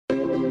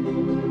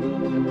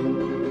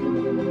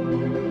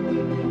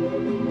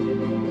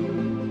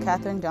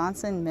Katherine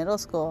Johnson Middle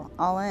School,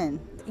 all in.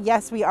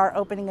 Yes, we are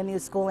opening a new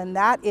school, and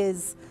that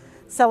is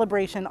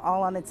celebration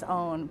all on its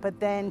own. But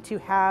then to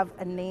have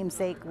a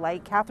namesake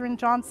like Katherine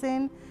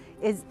Johnson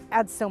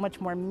adds so much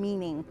more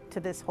meaning to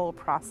this whole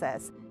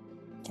process.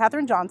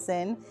 Katherine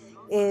Johnson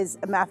is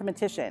a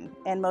mathematician,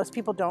 and most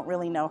people don't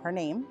really know her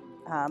name,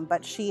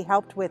 but she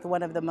helped with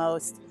one of the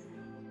most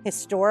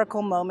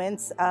historical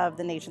moments of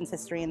the nation's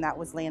history, and that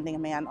was landing a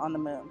man on the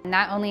moon.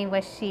 Not only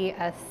was she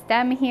a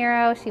STEM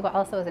hero, she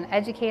also was an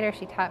educator.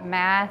 She taught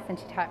math and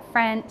she taught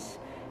French.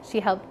 She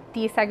helped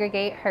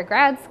desegregate her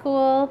grad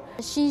school.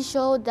 She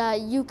showed that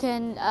you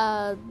can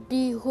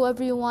be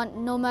whoever you want,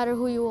 no matter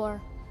who you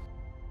are.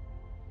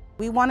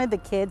 We wanted the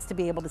kids to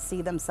be able to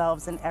see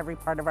themselves in every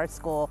part of our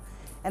school,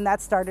 and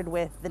that started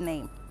with the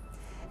name.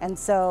 And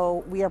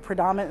so we are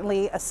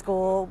predominantly a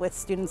school with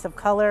students of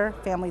color,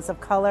 families of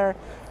color,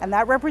 and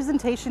that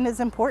representation is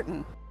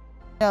important.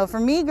 You know, for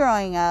me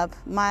growing up,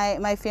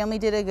 my family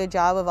did a good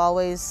job of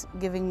always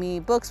giving me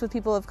books with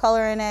people of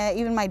color in it,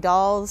 even my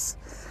dolls.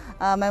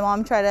 My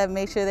mom tried to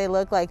make sure they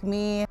look like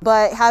me.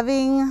 But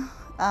having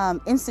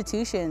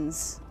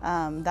institutions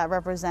that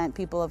represent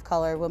people of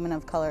color, women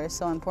of color is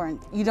so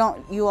important. You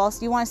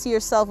want to see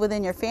yourself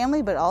within your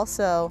family, but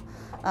also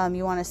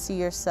you want to see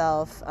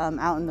yourself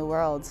out in the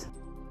world.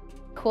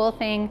 Cool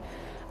thing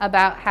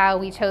about how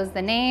we chose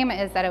the name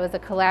is that it was a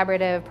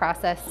collaborative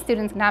process.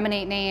 Students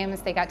nominate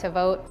names, they got to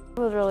vote. It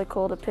was really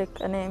cool to pick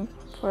a name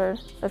for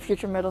a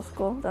future middle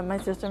school that my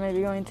sister may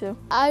be going to.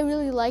 I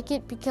really like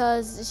it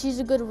because she's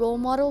a good role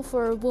model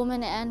for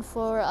women and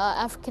for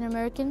African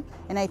American.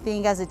 And I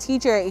think as a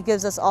teacher, it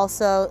gives us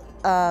also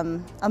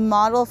a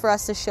model for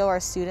us to show our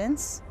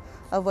students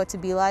of what to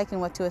be like and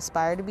what to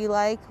aspire to be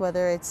like,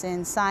 whether it's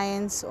in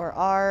science or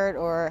art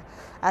or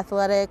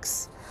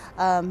athletics.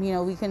 You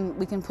know, we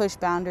can push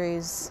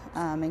boundaries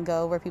and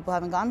go where people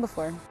haven't gone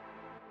before.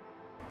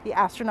 The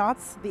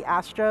astronauts, the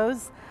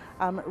Astros,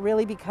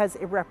 really because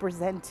it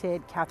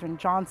represented Katherine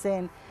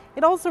Johnson.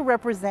 It also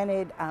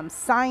represented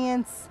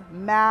science,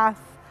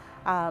 math,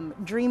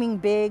 dreaming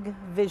big,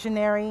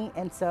 visionary,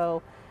 and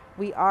so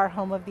we are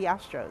home of the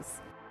Astros.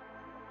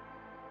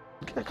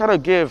 Kind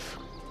of give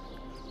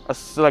a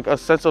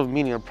sense of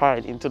meaning and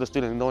pride into the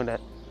student, knowing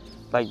that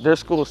their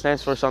school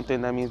stands for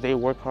something. That means they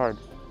work hard.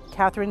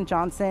 Katherine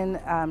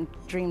Johnson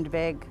dreamed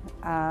big.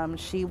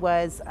 She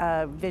was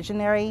a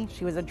visionary,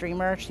 she was a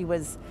dreamer, she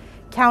was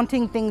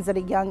counting things at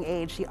a young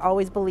age. She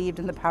always believed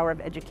in the power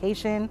of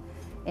education,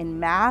 in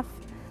math,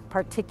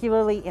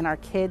 particularly in our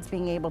kids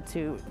being able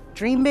to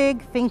dream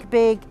big, think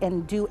big,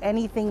 and do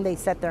anything they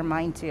set their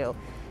mind to.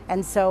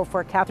 And so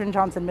for Katherine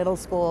Johnson Middle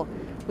School,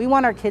 we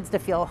want our kids to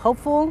feel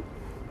hopeful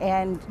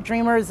and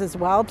dreamers as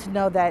well, to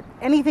know that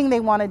anything they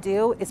want to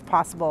do is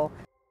possible.